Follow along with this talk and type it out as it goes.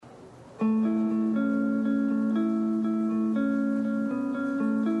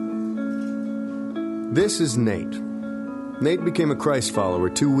This is Nate. Nate became a Christ follower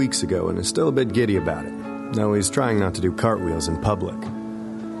 2 weeks ago and is still a bit giddy about it, though he's trying not to do cartwheels in public.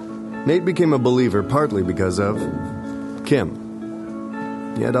 Nate became a believer partly because of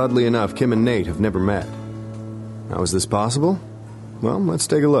Kim. Yet oddly enough, Kim and Nate have never met. How is this possible? Well, let's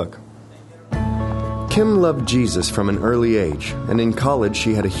take a look. Kim loved Jesus from an early age, and in college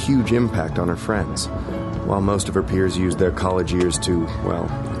she had a huge impact on her friends. While most of her peers used their college years to,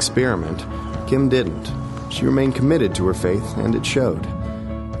 experiment, Kim didn't. She remained committed to her faith, and it showed.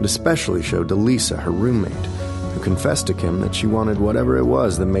 It especially showed to Lisa, her roommate, who confessed to Kim that she wanted whatever it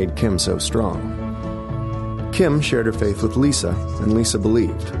was that made Kim so strong. Kim shared her faith with Lisa, and Lisa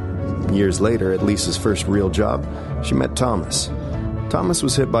believed. Years later, at Lisa's first real job, she met Thomas. Thomas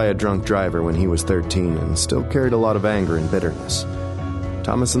was hit by a drunk driver when he was 13 and still carried a lot of anger and bitterness.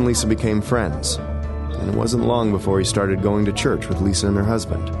 Thomas and Lisa became friends, and it wasn't long before he started going to church with Lisa and her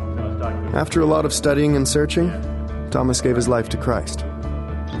husband. After a lot of studying and searching, Thomas gave his life to Christ.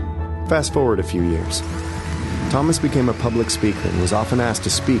 Fast forward a few years. Thomas became a public speaker and was often asked to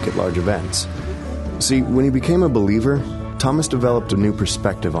speak at large events. See, when he became a believer, Thomas developed a new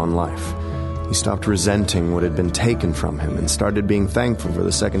perspective on life. He stopped resenting what had been taken from him and started being thankful for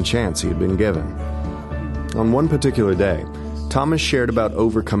the second chance he had been given. On one particular day, Thomas shared about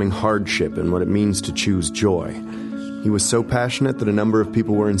overcoming hardship and what it means to choose joy. He was so passionate that a number of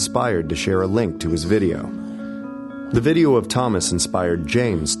people were inspired to share a link to his video. The video of Thomas inspired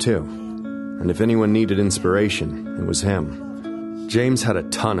James, too. And if anyone needed inspiration, it was him. James had a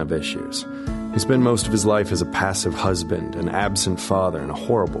ton of issues. He spent most of his life as a passive husband, an absent father, and a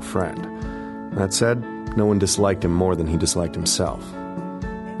horrible friend. That said, no one disliked him more than he disliked himself.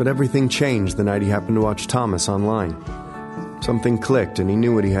 But everything changed the night he happened to watch Thomas online. Something clicked and he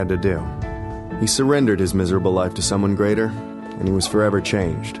knew what he had to do. He surrendered his miserable life to someone greater, and he was forever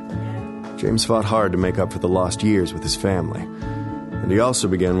changed. James fought hard to make up for the lost years with his family. And he also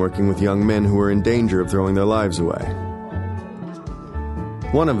began working with young men who were in danger of throwing their lives away.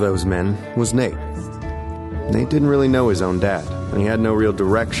 One of those men was Nate. Nate didn't really know his own dad, and he had no real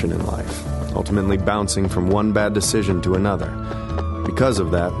direction in life, ultimately bouncing from one bad decision to another. Because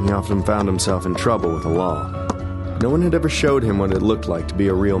of that, he often found himself in trouble with the law. No one had ever showed him what it looked like to be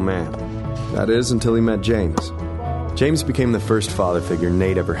a real man. That is, until he met James. James became the first father figure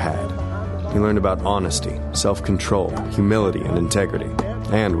Nate ever had. He learned about honesty, self-control, humility, and integrity,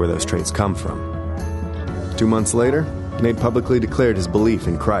 and where those traits come from. 2 months later, Nate publicly declared his belief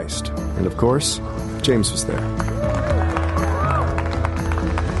in Christ. And of course, James was there.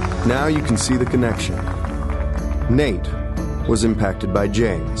 Now you can see the connection. Nate was impacted by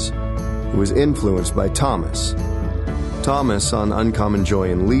James, who was influenced by Thomas. Thomas saw an uncommon joy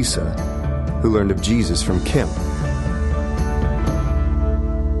in Lisa, who learned of Jesus from Kim.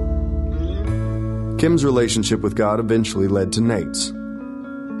 Kim's relationship with God eventually led to Nate's.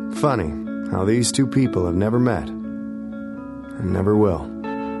 Funny how these two people have never met, and never will.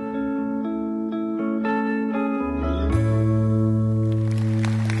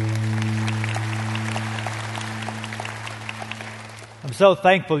 I'm so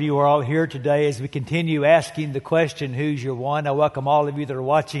thankful you are all here today as we continue asking the question, who's your one? I welcome all of you that are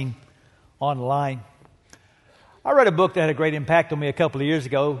watching online. I read a book that had a great impact on me a couple of years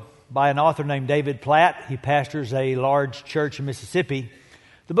ago by an author named David Platt. He pastors a large church in Mississippi.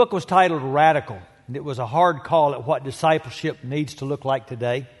 The book was titled Radical, and it was a hard call at what discipleship needs to look like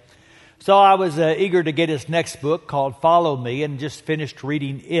today. So I was eager to get his next book called Follow Me, and just finished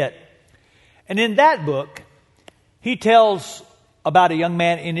reading it. And in that book, he tells about a young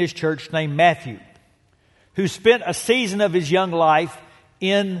man in his church named Matthew, who spent a season of his young life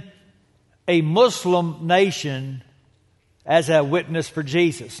in a Muslim nation as a witness for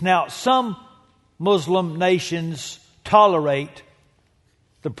Jesus. Now, some Muslim nations tolerate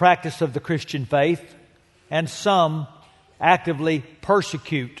the practice of the Christian faith, and some actively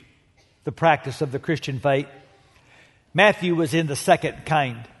persecute the practice of the Christian faith. Matthew was in the second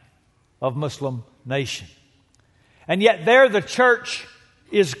kind of Muslim nation. And yet there the church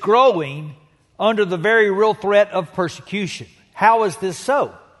is growing under the very real threat of persecution. How is this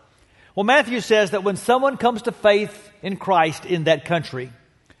so? Well, Matthew says that when someone comes to faith in Christ in that country,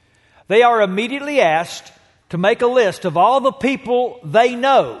 they are immediately asked to make a list of all the people they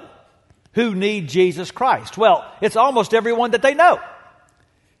know who need Jesus Christ. Well, it's almost everyone that they know.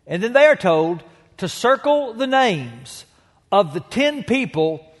 And then they are told to circle the names of the 10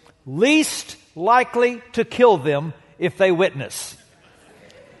 people least likely to kill them if they witness.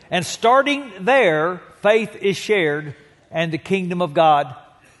 And starting there, faith is shared and the kingdom of God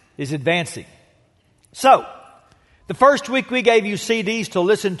is advancing. So, The first week we gave you CDs to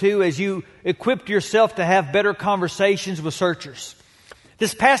listen to as you equipped yourself to have better conversations with searchers.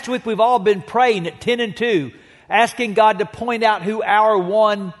 This past week we've all been praying at 10 and 2, asking God to point out who our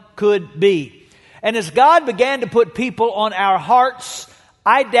one could be. And as God began to put people on our hearts,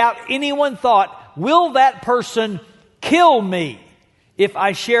 I doubt anyone thought, will that person kill me if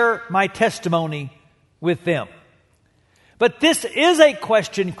I share my testimony with them? But this is a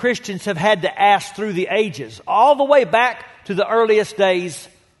question Christians have had to ask through the ages, all the way back to the earliest days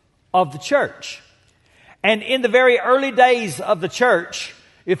of the church. And in the very early days of the church,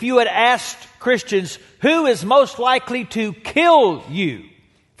 if you had asked Christians, who is most likely to kill you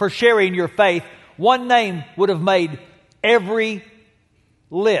for sharing your faith, one name would have made every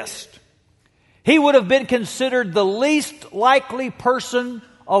list. He would have been considered the least likely person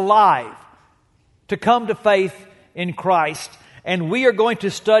alive to come to faith in Christ. And we are going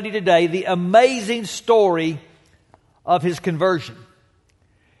to study today the amazing story of his conversion.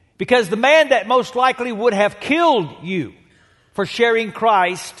 Because the man that most likely would have killed you for sharing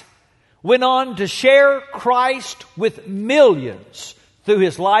Christ went on to share Christ with millions through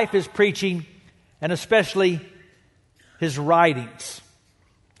his life, his preaching, and especially his writings.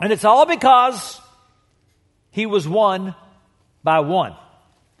 And it's all because he was won by one.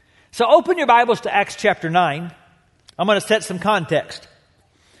 So open your Bibles to Acts chapter 9. I'm going to set some context.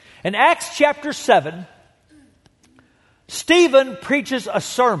 In Acts chapter 7, Stephen preaches a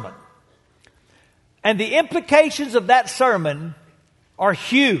sermon. And the implications of that sermon are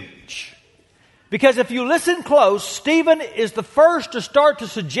huge. Because if you listen close, Stephen is the first to start to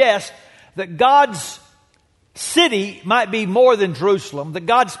suggest that God's city might be more than Jerusalem, that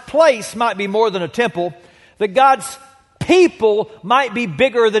God's place might be more than a temple, that God's people might be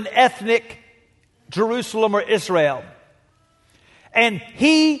bigger than ethnic Jerusalem or Israel. And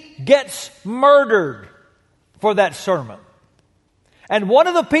he gets murdered for that sermon. And one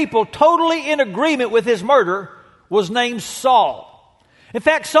of the people totally in agreement with his murder was named Saul. In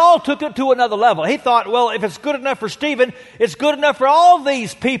fact, Saul took it to another level. He thought, well, if it's good enough for Stephen, it's good enough for all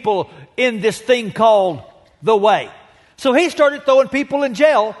these people in this thing called the Way. So he started throwing people in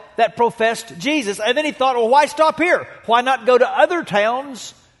jail that professed Jesus. And then he thought, well, why stop here? Why not go to other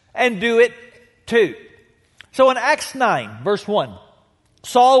towns and do it too? So in Acts 9, verse 1,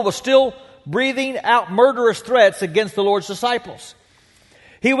 Saul was still breathing out murderous threats against the Lord's disciples.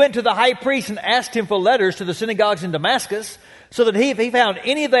 He went to the high priest and asked him for letters to the synagogues in Damascus, so that if he found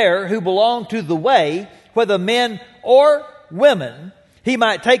any there who belonged to the Way, whether men or women, he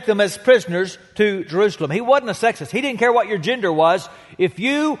might take them as prisoners to Jerusalem. He wasn't a sexist. He didn't care what your gender was. If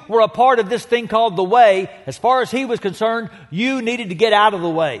you were a part of this thing called the Way, as far as he was concerned, you needed to get out of the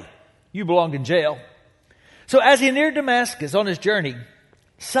way. You belonged in jail. So as he neared Damascus on his journey,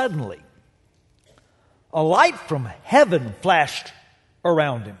 suddenly a light from heaven flashed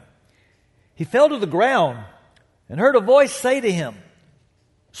around him. He fell to the ground and heard a voice say to him,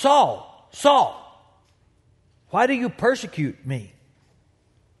 Saul, Saul, why do you persecute me?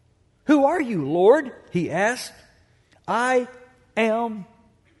 Who are you, Lord? He asked. I am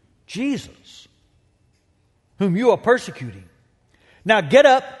Jesus, whom you are persecuting. Now get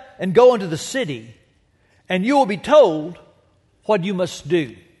up and go into the city, and you will be told what you must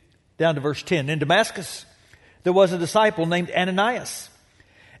do. Down to verse 10. In Damascus, there was a disciple named Ananias.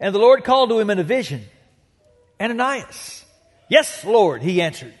 And the Lord called to him in a vision, Ananias. Yes, Lord, he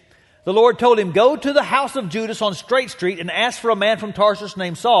answered. The Lord told him, go to the house of Judas on Straight Street and ask for a man from Tarsus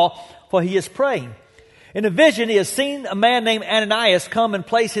named Saul, for he is praying. In a vision, he has seen a man named Ananias come and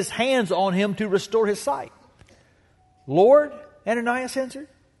place his hands on him to restore his sight. Lord, Ananias answered,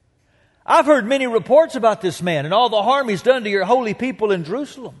 I've heard many reports about this man and all the harm he's done to your holy people in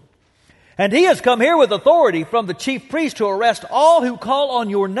Jerusalem. And he has come here with authority from the chief priest to arrest all who call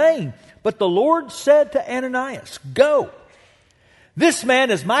on your name. But the Lord said to Ananias, go. This man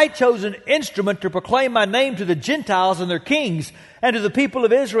is my chosen instrument to proclaim my name to the Gentiles and their kings and to the people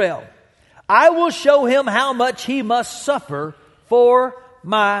of Israel. I will show him how much he must suffer for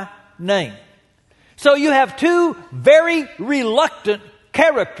my name. So you have two very reluctant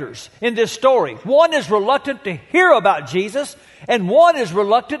characters in this story. One is reluctant to hear about Jesus, and one is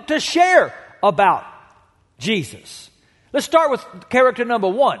reluctant to share about Jesus. Let's start with character number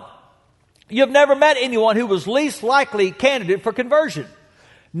one. You've never met anyone who was least likely candidate for conversion.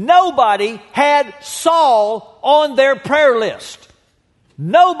 Nobody had Saul on their prayer list.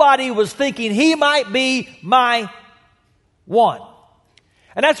 Nobody was thinking he might be my one.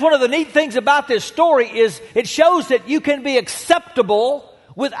 And that's one of the neat things about this story is it shows that you can be acceptable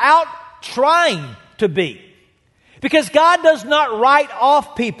without trying to be. Because God does not write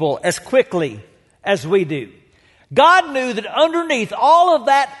off people as quickly as we do. God knew that underneath all of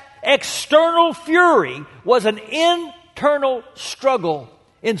that external fury was an internal struggle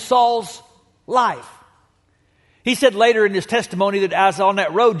in Saul's life. He said later in his testimony that as on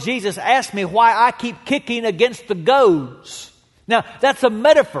that road, Jesus asked me why I keep kicking against the goads. Now, that's a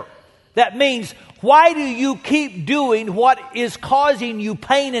metaphor. That means, why do you keep doing what is causing you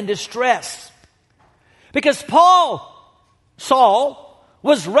pain and distress? Because Saul,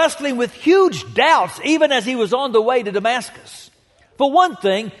 was wrestling with huge doubts even as he was on the way to Damascus. For one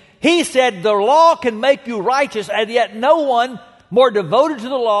thing, he said the law can make you righteous, and yet no one more devoted to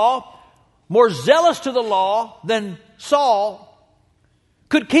the law, more zealous to the law than Saul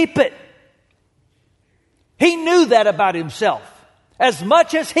could keep it. He knew that about himself. As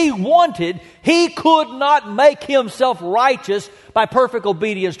much as he wanted, he could not make himself righteous by perfect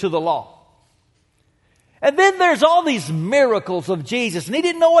obedience to the law. And then there's all these miracles of Jesus, and he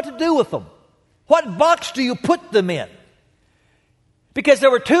didn't know what to do with them. What box do you put them in? Because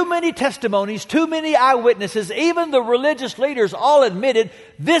there were too many testimonies, too many eyewitnesses. Even the religious leaders all admitted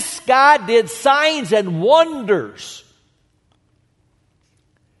this guy did signs and wonders.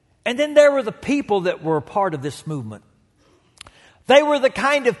 And then there were the people that were a part of this movement. They were the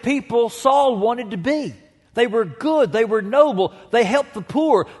kind of people Saul wanted to be. They were good. They were noble. They helped the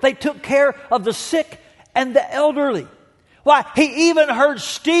poor. They took care of the sick and the elderly. Why, he even heard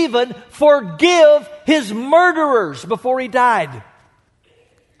Stephen forgive his murderers before he died.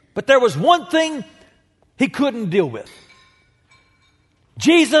 But there was one thing he couldn't deal with.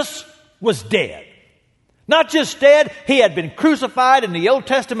 Jesus was dead. Not just dead, he had been crucified, and the Old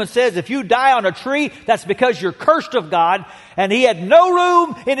Testament says if you die on a tree, that's because you're cursed of God, and he had no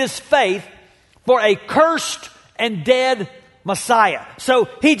room in his faith for a cursed and dead Messiah. So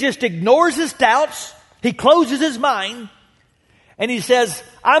he just ignores his doubts, he closes his mind, and he says,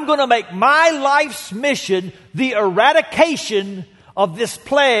 I'm going to make my life's mission the eradication of this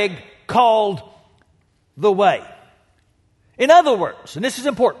plague called the way. In other words, and this is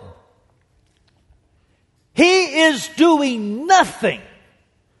important, he is doing nothing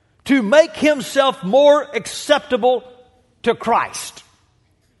to make himself more acceptable to Christ.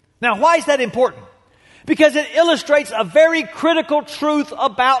 Now, why is that important? Because it illustrates a very critical truth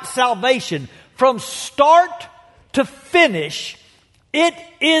about salvation. From start to finish, it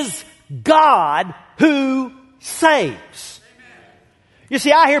is God who saves. You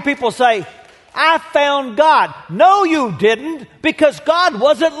see, I hear people say, I found God. No, you didn't, because God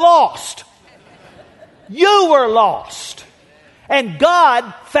wasn't lost. You were lost. And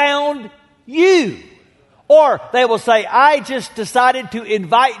God found you. Or they will say, I just decided to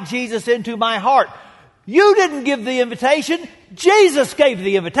invite Jesus into my heart. You didn't give the invitation. Jesus gave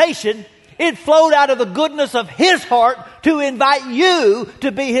the invitation. It flowed out of the goodness of His heart to invite you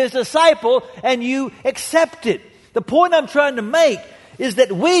to be His disciple, and you accept it. The point I'm trying to make is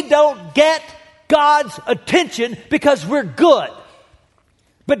that we don't get God's attention because we're good.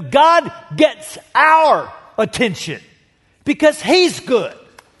 But God gets our attention because He's good.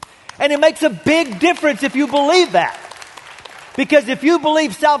 And it makes a big difference if you believe that. Because if you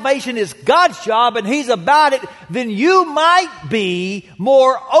believe salvation is God's job and He's about it, then you might be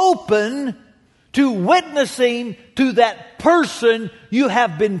more open to witnessing to that person you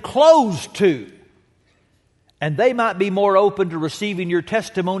have been closed to. And they might be more open to receiving your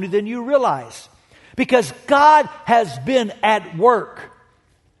testimony than you realize. Because God has been at work.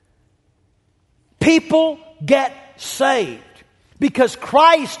 People get saved because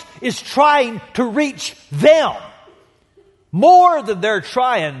Christ is trying to reach them more than they're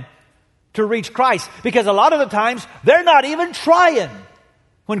trying to reach Christ. Because a lot of the times they're not even trying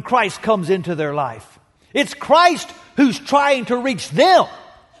when Christ comes into their life. It's Christ who's trying to reach them.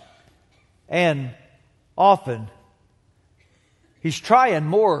 And often He's trying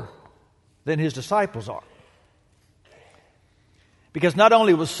more than His disciples are. Because not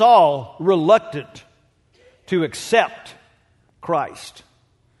only was Saul reluctant to accept Christ,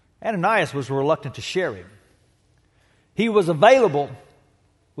 Ananias was reluctant to share Him. He was available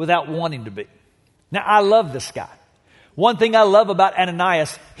without wanting to be. Now, I love this guy. One thing I love about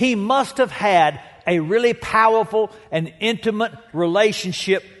Ananias, he must have had a really powerful and intimate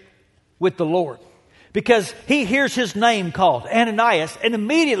relationship with the Lord. Because he hears his name called, Ananias, and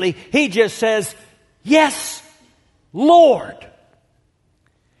immediately he just says, "Yes, Lord."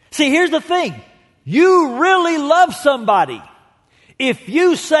 See, here's the thing. You really love somebody if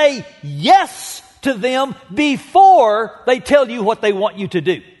you say yes to them before they tell you what they want you to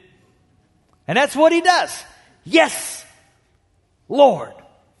do. And that's what he does. Yes, Lord.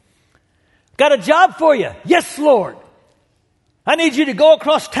 Got a job for you. Yes, Lord. I need you to go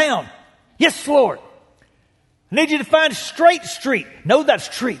across town. Yes, Lord. I need you to find Straight Street. Know that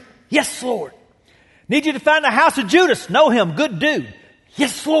street. Yes, Lord. Need you to find the house of Judas. Know him. Good dude.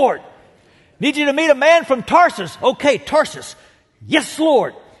 Yes, Lord. Need you to meet a man from Tarsus. Okay, Tarsus. Yes,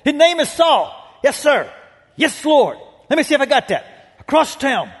 Lord. His name is Saul. Yes, sir. Yes, Lord. Let me see if I got that. Across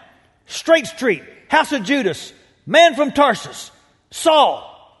town. Straight Street. House of Judas. Man from Tarsus. Saul.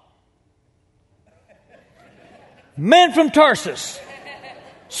 Man from Tarsus.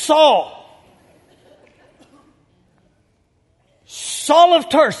 Saul. Saul of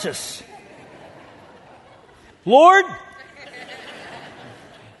Tarsus. Lord.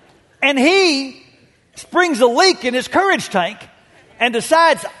 And he springs a leak in his courage tank and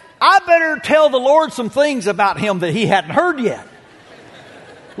decides, I better tell the Lord some things about him that he hadn't heard yet.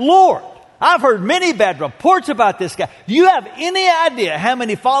 Lord, I've heard many bad reports about this guy. Do you have any idea how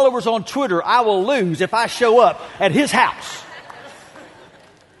many followers on Twitter I will lose if I show up at his house?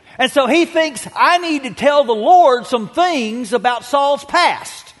 And so he thinks, I need to tell the Lord some things about Saul's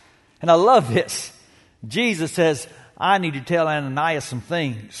past. And I love this. Jesus says, I need to tell Ananias some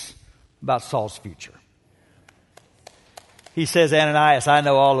things about Saul's future. He says, Ananias, I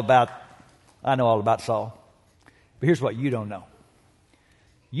know all about Saul. But here's what you don't know.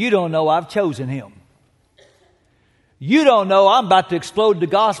 You don't know I've chosen him. You don't know I'm about to explode the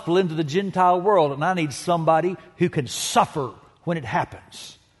gospel into the Gentile world, and I need somebody who can suffer when it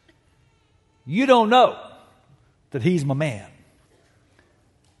happens. You don't know that he's my man.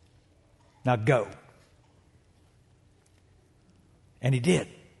 Now go. And he did.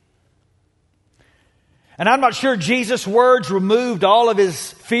 And I'm not sure Jesus' words removed all of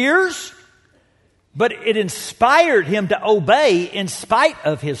his fears, but it inspired him to obey in spite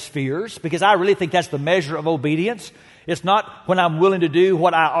of his fears, because I really think that's the measure of obedience. It's not when I'm willing to do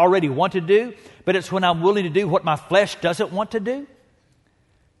what I already want to do, but it's when I'm willing to do what my flesh doesn't want to do.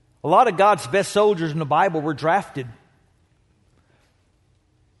 A lot of God's best soldiers in the Bible were drafted.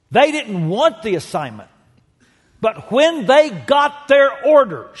 They didn't want the assignment, but when they got their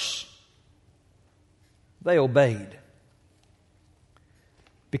orders, they obeyed.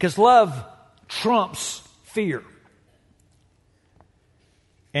 Because love trumps fear.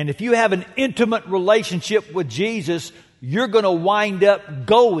 And if you have an intimate relationship with Jesus, you're going to wind up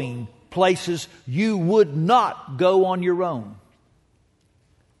going places you would not go on your own.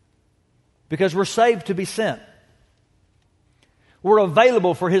 Because we're saved to be sent. We're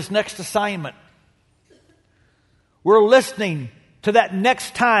available for his next assignment. We're listening to that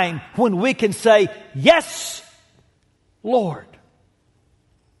next time when we can say, yes, Lord.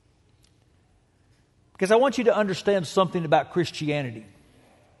 Because I want you to understand something about Christianity.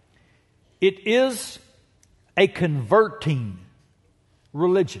 It is a converting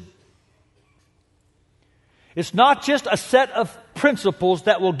religion. It's not just a set of principles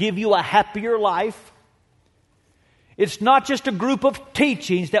that will give you a happier life. It's not just a group of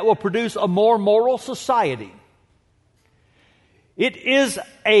teachings that will produce a more moral society. It is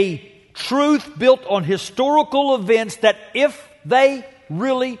a truth built on historical events that, if they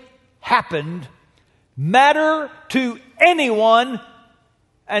really happened, matter to anyone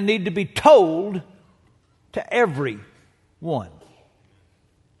and need to be told to everyone.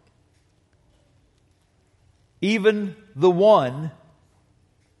 Even the one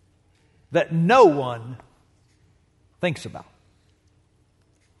that no one thinks about.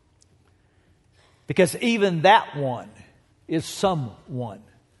 Because even that one is someone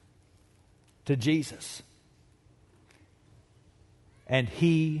to Jesus. And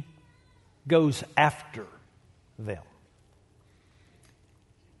he goes after them.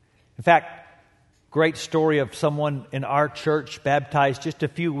 In fact, great story of someone in our church baptized just a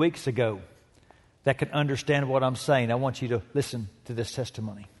few weeks ago that can understand what I'm saying. I want you to listen to this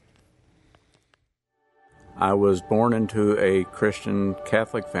testimony. I was born into a Christian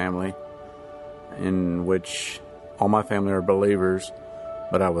Catholic family in which all my family are believers,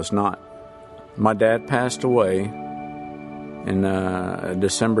 but I was not. My dad passed away in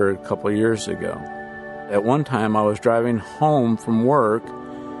December a couple of years ago. At one time, I was driving home from work,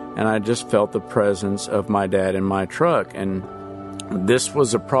 and I just felt the presence of my dad in my truck. And this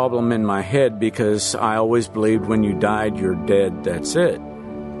was a problem in my head because I always believed when you died, you're dead, that's it.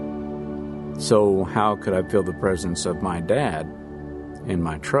 So how could I feel the presence of my dad in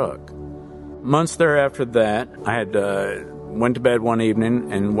my truck? Months thereafter that, I had went to bed one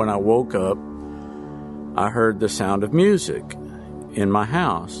evening, and when I woke up, I heard the sound of music in my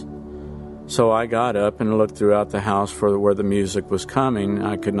house. So I got up and looked throughout the house for where the music was coming.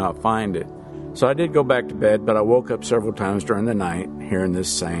 I could not find it. So I did go back to bed, but I woke up several times during the night hearing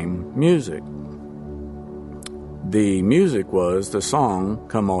this same music. The music was the song,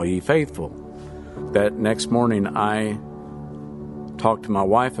 "Come All Ye Faithful." That next morning, I talked to my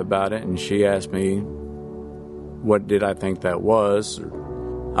wife about it, and she asked me what did I think that was.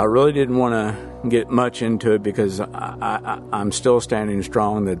 I really didn't want to get much into it because I'm still standing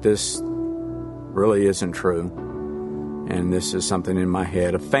strong that this really isn't true. And this is something in my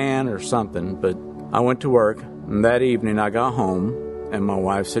head, a fan or something. But I went to work, and that evening I got home, and my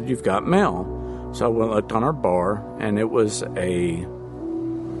wife said, "You've got mail." So I went and looked on our bar, and it was a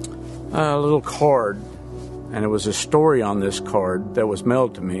little card, and it was a story on this card that was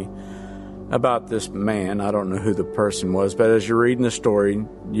mailed to me about this man. I don't know who the person was, but as you're reading the story,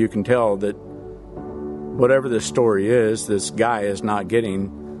 you can tell that whatever this story is, this guy is not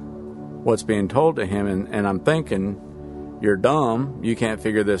getting what's being told to him. And I'm thinking, you're dumb, you can't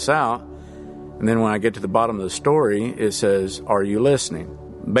figure this out. And then when I get to the bottom of the story, it says, "Are you listening?"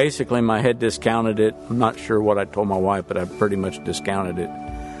 Basically, my head discounted it. I'm not sure what I told my wife, but I pretty much discounted it.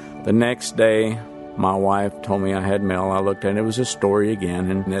 The next day, my wife told me I had mail. I looked at it. It was a story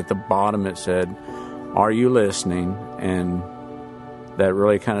again. And at the bottom it said, "Are you listening?" And that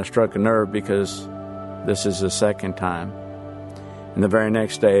really kind of struck a nerve because this is the second time. And the very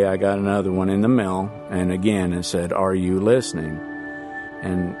next day I got another one in the mail. And again it said, "Are you listening?"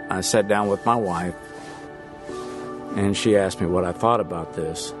 And I sat down with my wife. And she asked me what I thought about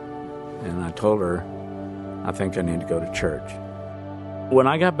this. And I told her, I think I need to go to church. When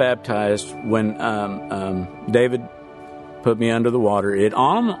I got baptized, when David put me under the water, it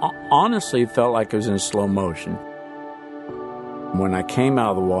honestly felt like it was in slow motion. When I came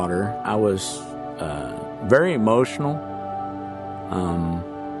out of the water, I was very emotional,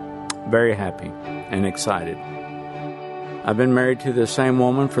 very happy and excited. I've been married to the same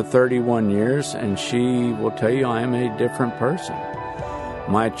woman for 31 years, and she will tell you I am a different person.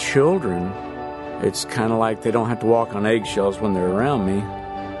 My children, it's kind of like they don't have to walk on eggshells when they're around me.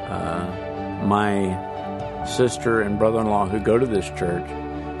 My sister and brother-in-law who go to this church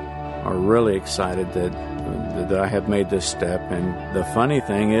are really excited that I have made this step. And the funny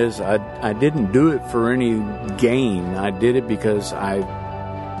thing is, I didn't do it for any gain. I did it because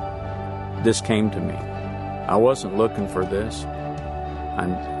this came to me. I wasn't looking for this. I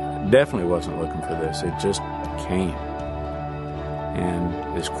definitely wasn't looking for this. It just came. And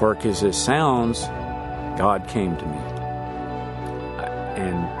as quirky as it sounds, God came to me.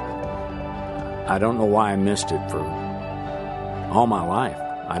 And I don't know why I missed it for all my life.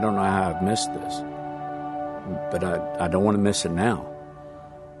 I don't know how I've missed this. But I don't want to miss it now.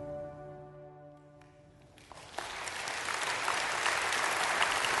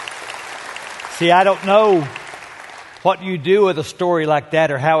 See, I don't know what you do with a story like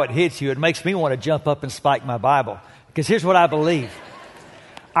that or how it hits you. It makes me want to jump up and spike my Bible. Because here's what I believe.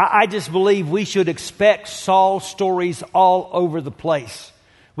 I just believe we should expect Saul stories all over the place.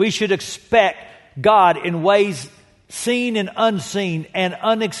 We should expect God in ways seen and unseen and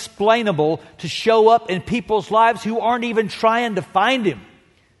unexplainable to show up in people's lives who aren't even trying to find Him,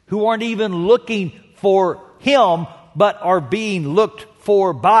 who aren't even looking for Him, but are being looked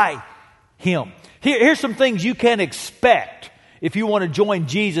for by Him. Here's some things you can expect if you want to join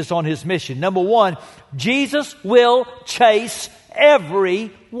Jesus on His mission. Number one, Jesus will chase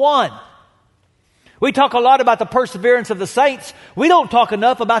everyone. We talk a lot about the perseverance of the saints. We don't talk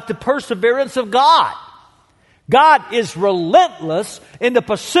enough about the perseverance of God. God is relentless in the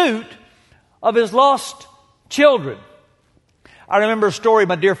pursuit of His lost children. I remember a story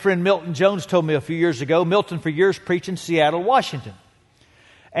my dear friend Milton Jones told me a few years ago. Milton for years preached in Seattle, Washington.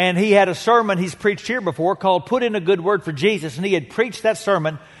 And he had a sermon he's preached here before called Put in a Good Word for Jesus. And he had preached that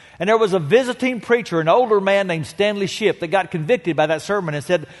sermon. And there was a visiting preacher, an older man named Stanley Shipp, that got convicted by that sermon and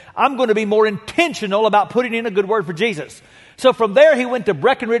said, "I'm going to be more intentional about putting in a good word for Jesus." So from there, he went to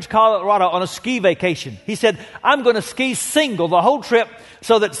Breckenridge, Colorado on a ski vacation. He said, "I'm going to ski single the whole trip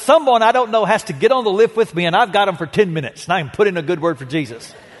so that someone I don't know has to get on the lift with me, and I've got them for 10 minutes. And I can put in a good word for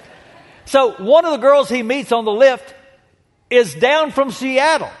Jesus." So one of the girls he meets on the lift is down from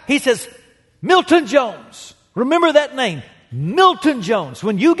Seattle. He says, "Milton Jones." Remember that name, Milton Jones.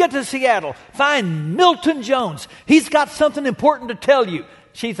 When you get to Seattle, find Milton Jones. He's got something important to tell you.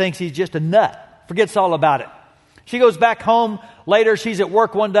 She thinks he's just a nut. Forgets all about it. She goes back home later. She's at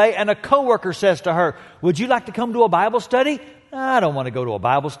work one day, and a coworker says to her, "Would you like to come to a Bible study?" "I don't want to go to a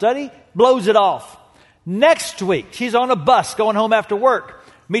Bible study." Blows it off. Next week, she's on a bus going home after work.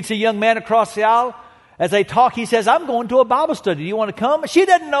 Meets a young man across the aisle. As they talk, he says, "I'm going to a Bible study. Do you want to come?" She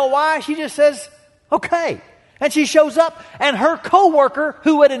doesn't know why. She just says, "Okay." And she shows up, and her coworker,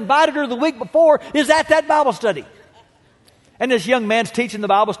 who had invited her the week before, is at that Bible study. And this young man's teaching the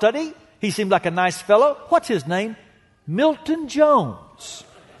Bible study. He seemed like a nice fellow. What's his name? Milton Jones.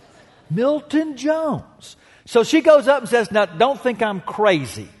 Milton Jones. So she goes up and says, now, don't think I'm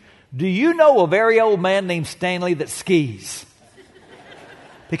crazy. Do you know a very old man named Stanley that skis?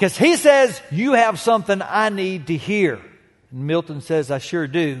 Because he says, you have something I need to hear. And Milton says, I sure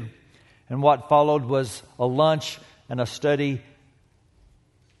do. And what followed was a lunch and a study,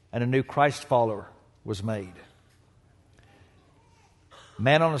 and a new Christ follower was made. A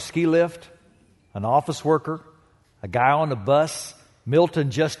man on a ski lift, an office worker, a guy on a bus.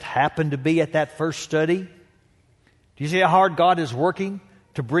 Milton just happened to be at that first study. Do you see how hard God is working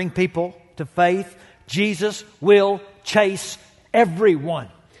to bring people to faith? Jesus will chase everyone.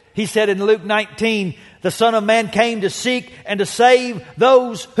 He said in Luke 19, the Son of Man came to seek and to save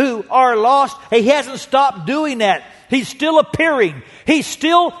those who are lost. He hasn't stopped doing that. He's still appearing. He's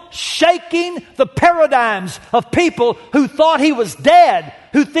still shaking the paradigms of people who thought He was dead,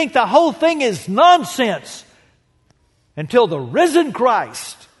 who think the whole thing is nonsense, until the risen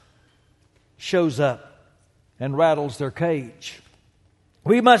Christ shows up and rattles their cage.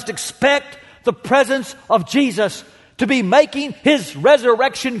 We must expect the presence of Jesus to be making His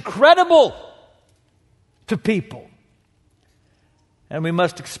resurrection credible to people. And we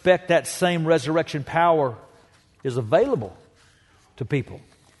must expect that same resurrection power is available to people,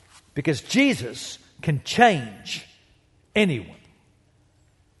 because Jesus can change anyone.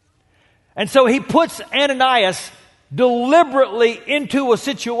 And so He puts Ananias deliberately into a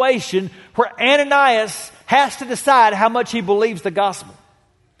situation where Ananias has to decide how much he believes the gospel.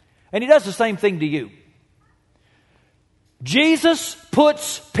 And He does the same thing to you. Jesus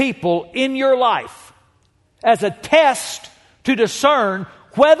puts people in your life as a test to discern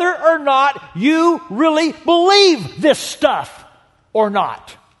whether or not you really believe this stuff or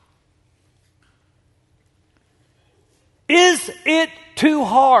not. Is it too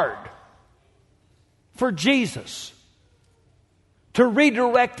hard for Jesus to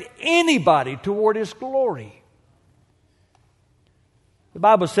redirect anybody toward His glory? The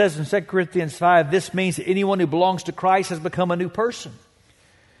Bible says in 2 Corinthians 5, this means that anyone who belongs to Christ has become a new person.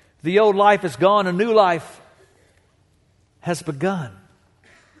 The old life is gone, a new life has begun.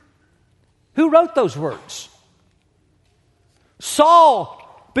 Who wrote those words?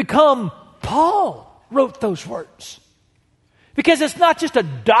 Saul, become Paul, wrote those words. Because it's not just a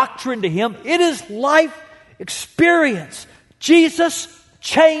doctrine to him, it is life experience. Jesus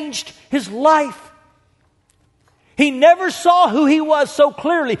changed his life. He never saw who he was so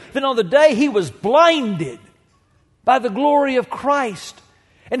clearly than on the day he was blinded by the glory of Christ.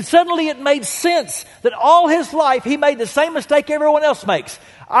 And suddenly it made sense that all his life he made the same mistake everyone else makes.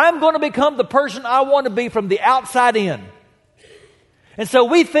 I'm going to become the person I want to be from the outside in. And so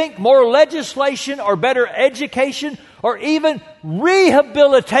we think more legislation or better education or even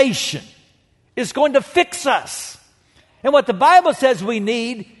rehabilitation is going to fix us. And what the Bible says we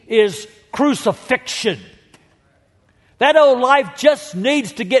need is crucifixion. That old life just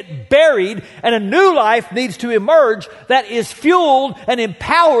needs to get buried, and a new life needs to emerge that is fueled and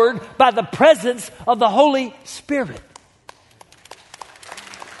empowered by the presence of the Holy Spirit.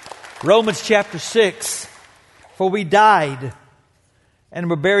 Romans chapter 6, for we died and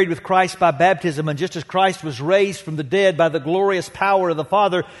were buried with Christ by baptism, and just as Christ was raised from the dead by the glorious power of the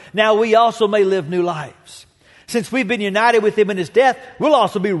Father, now we also may live new lives. Since we've been united with Him in His death, we'll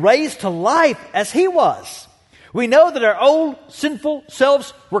also be raised to life as He was. We know that our old sinful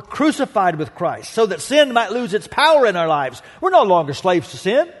selves were crucified with Christ so that sin might lose its power in our lives. We're no longer slaves to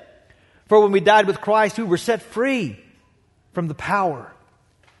sin. For when we died with Christ, we were set free from the power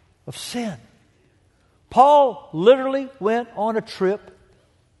of sin. Paul literally went on a trip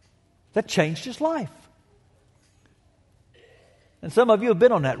that changed his life. And some of you have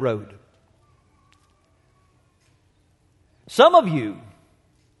been on that road. Some of you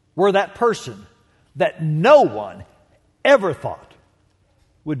were that person that no one ever thought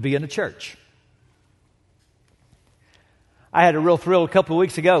would be in a church. I had a real thrill a couple of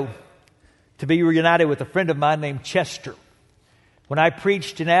weeks ago to be reunited with a friend of mine named Chester. When I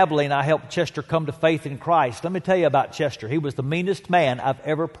preached in Abilene, I helped Chester come to faith in Christ. Let me tell you about Chester. He was the meanest man I've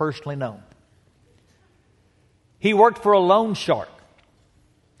ever personally known. He worked for a loan shark.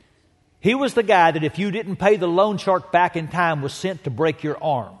 He was the guy that if you didn't pay the loan shark back in time was sent to break your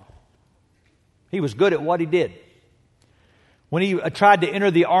arm. He was good at what he did. When he tried to enter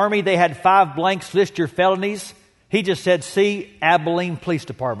the army, they had 5 blanks, list your felonies. He just said, see Abilene Police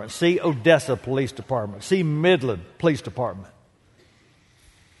Department, see Odessa Police Department, see Midland Police Department.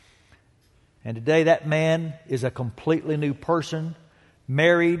 And today that man is a completely new person,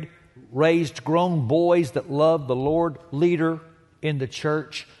 married, raised grown boys that love the Lord, leader in the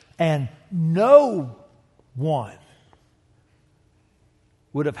church, and no one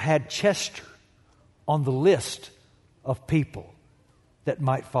would have had Chester on the list of people that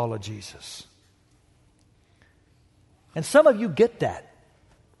might follow Jesus. And some of you get that.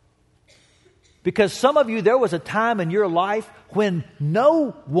 Because some of you, there was a time in your life when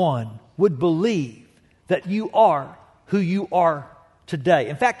no one would believe that you are who you are today.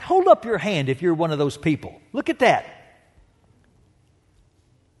 In fact, hold up your hand if you're one of those people. Look at that.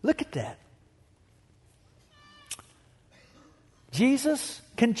 Look at that. Jesus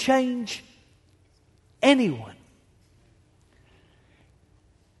can change anyone.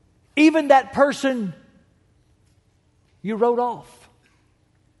 Even that person you wrote off.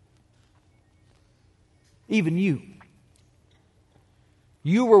 Even you.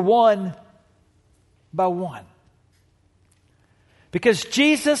 You were won by one. Because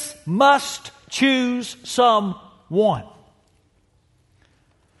Jesus must choose someone.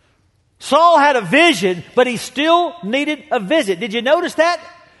 Saul had a vision, but he still needed a visit. Did you notice that?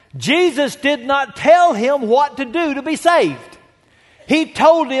 Jesus did not tell him what to do to be saved. He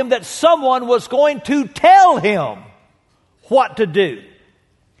told him that someone was going to tell him what to do.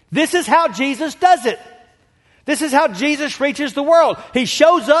 This is how Jesus does it. This is how Jesus reaches the world. He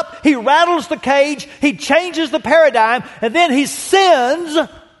shows up, he rattles the cage, he changes the paradigm, and then he sends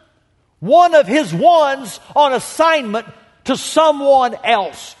one of his ones on assignment to someone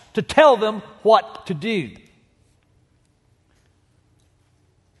else to tell them what to do.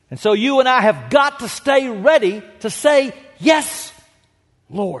 And so you and I have got to stay ready to say, yes,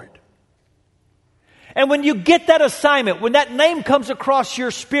 Lord. And when you get that assignment, when that name comes across your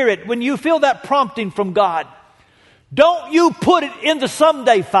spirit, when you feel that prompting from God, don't you put it in the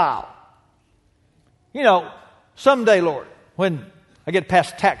someday file. You know, someday, Lord, when I get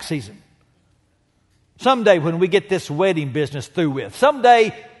past tax season. Someday when we get this wedding business through with.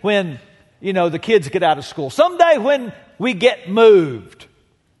 Someday when, the kids get out of school. Someday when we get moved.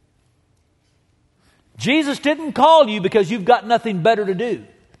 Jesus didn't call you because you've got nothing better to do.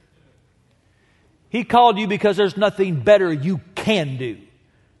 He called you because there's nothing better you can do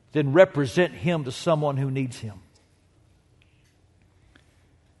than represent Him to someone who needs Him.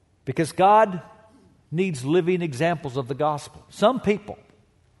 Because God needs living examples of the gospel. Some people,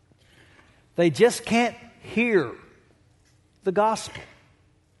 they just can't hear the gospel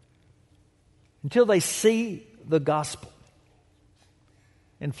until they see the gospel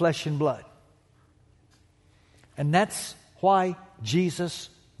in flesh and blood. And that's why Jesus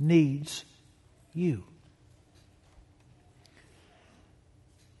needs you.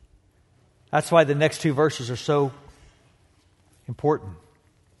 That's why the next two verses are so important.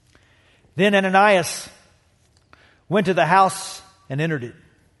 Then Ananias went to the house and entered it.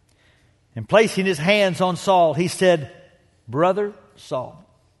 And placing his hands on Saul, he said, Brother Saul,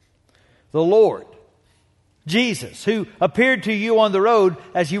 the Lord, Jesus, who appeared to you on the road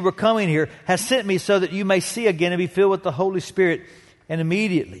as you were coming here, has sent me so that you may see again and be filled with the Holy Spirit. And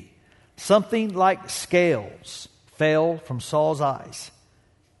immediately, something like scales fell from Saul's eyes.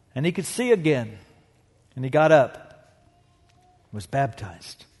 And he could see again. And he got up and was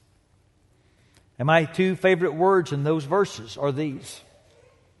baptized. And my two favorite words in those verses are these.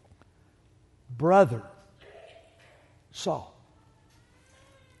 Brother Saul.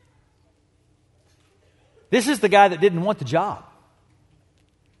 This is the guy that didn't want the job.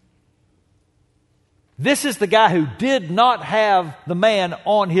 This is the guy who did not have the man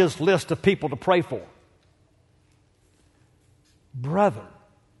on his list of people to pray for. Brother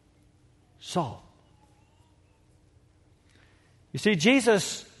Saul. You see,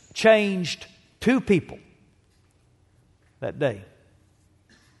 Jesus changed two people that day.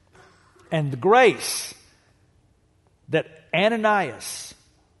 And the grace that Ananias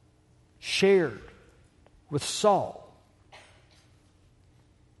shared with Saul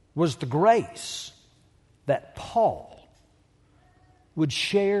was the grace that Paul would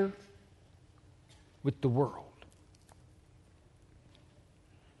share with the world.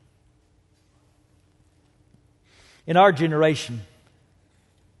 In our generation,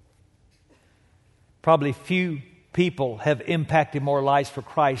 probably few people have impacted more lives for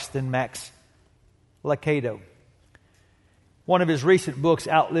Christ than Max Lucado. One of his recent books,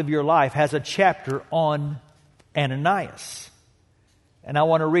 Outlive Your Life, has a chapter on Ananias. And I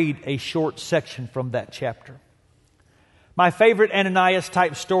want to read a short section from that chapter. My favorite Ananias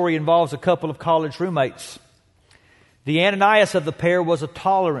type story involves a couple of college roommates. The Ananias of the pair was a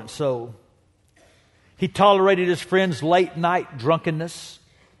tolerant soul. He tolerated his friend's late night drunkenness,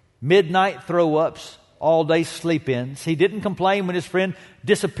 midnight throw-ups, all-day sleep-ins. He didn't complain when his friend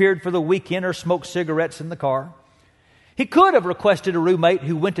disappeared for the weekend or smoked cigarettes in the car. He could have requested a roommate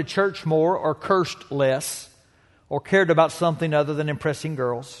who went to church more or cursed less, or cared about something other than impressing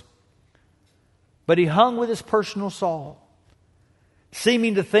girls. But he hung with his personal Saul,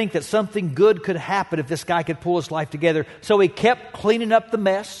 seeming to think that something good could happen if this guy could pull his life together. So he kept cleaning up the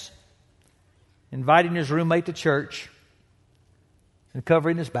mess, inviting his roommate to church, and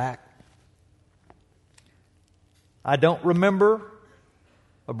covering his back. I don't remember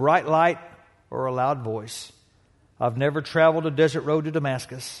a bright light or a loud voice. I've never traveled a desert road to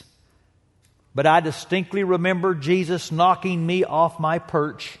Damascus. But I distinctly remember Jesus knocking me off my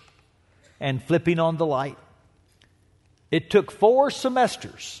perch and flipping on the light. It took 4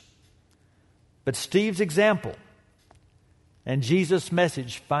 semesters, but Steve's example and Jesus'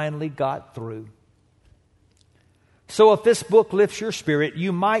 message finally got through. So if this book lifts your spirit,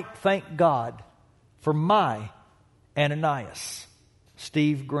 you might thank God for my Ananias,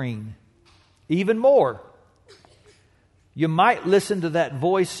 Steve Green. Even more, you might listen to that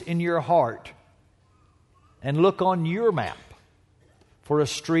voice in your heart and look on your map for a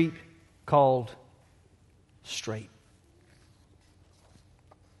street called Straight.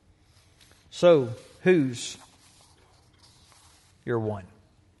 So, who's your one?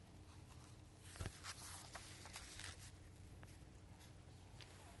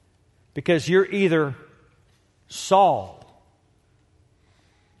 Because you're either Saul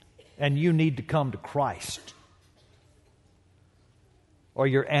and you need to come to Christ, or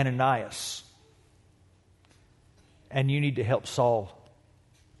you're Ananias and you need to help Saul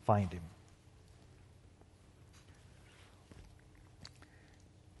find him.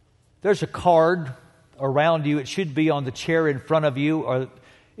 There's a card around you. It should be on the chair in front of you, or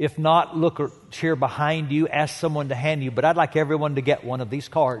if not, look at a chair behind you. Ask someone to hand you. But I'd like everyone to get one of these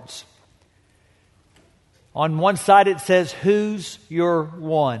cards. On one side it says, "Who's your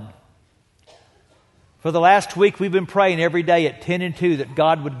one?" For the last week we've been praying every day at 10 and 2 that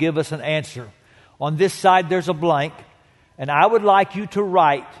God would give us an answer. On this side there's a blank, and I would like you to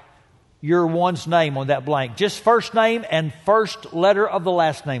write your one's name on that blank. Just first name and first letter of the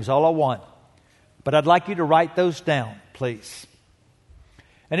last name is all I want. But I'd like you to write those down, please.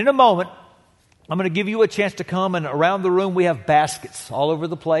 And in a moment, I'm going to give you a chance to come, and around the room we have baskets all over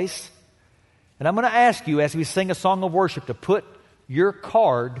the place. And I'm going to ask you, as we sing a song of worship, to put your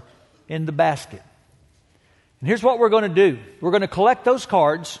card in the basket. And here's what we're going to do. We're going to collect those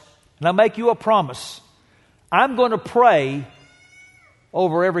cards, and I'll make you a promise. I'm going to pray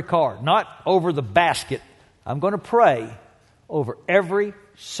over every card, not over the basket. I'm going to pray over every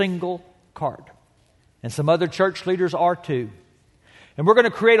single card. And some other church leaders are too. And we're going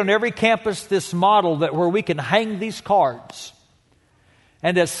to create on every campus this model where we can hang these cards.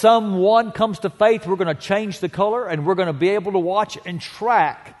 And as someone comes to faith, we're going to change the color, and we're going to be able to watch and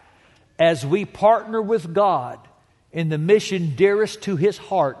track as we partner with God in the mission dearest to His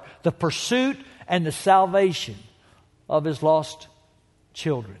heart, the pursuit and the salvation of His lost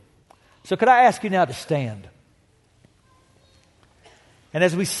children. So could I ask you now to stand? And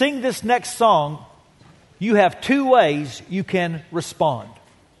as we sing this next song, you have 2 ways you can respond.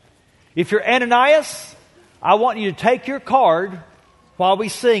 If you're Ananias, I want you to take your card while we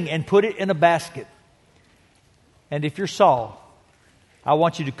sing and put it in a basket. And if you're Saul, I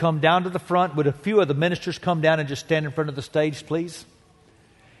want you to come down to the front. Would a few of the ministers come down and just stand in front of the stage, please?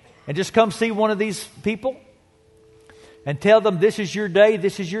 And just come see one of these people and tell them this is your day,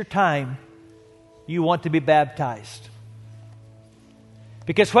 this is your time. You want to be baptized.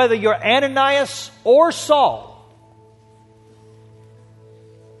 Because whether you're Ananias or Saul,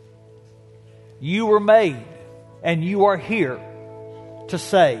 you were made and you are here to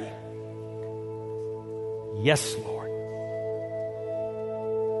say, "Yes, Lord."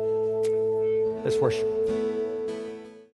 Let's worship.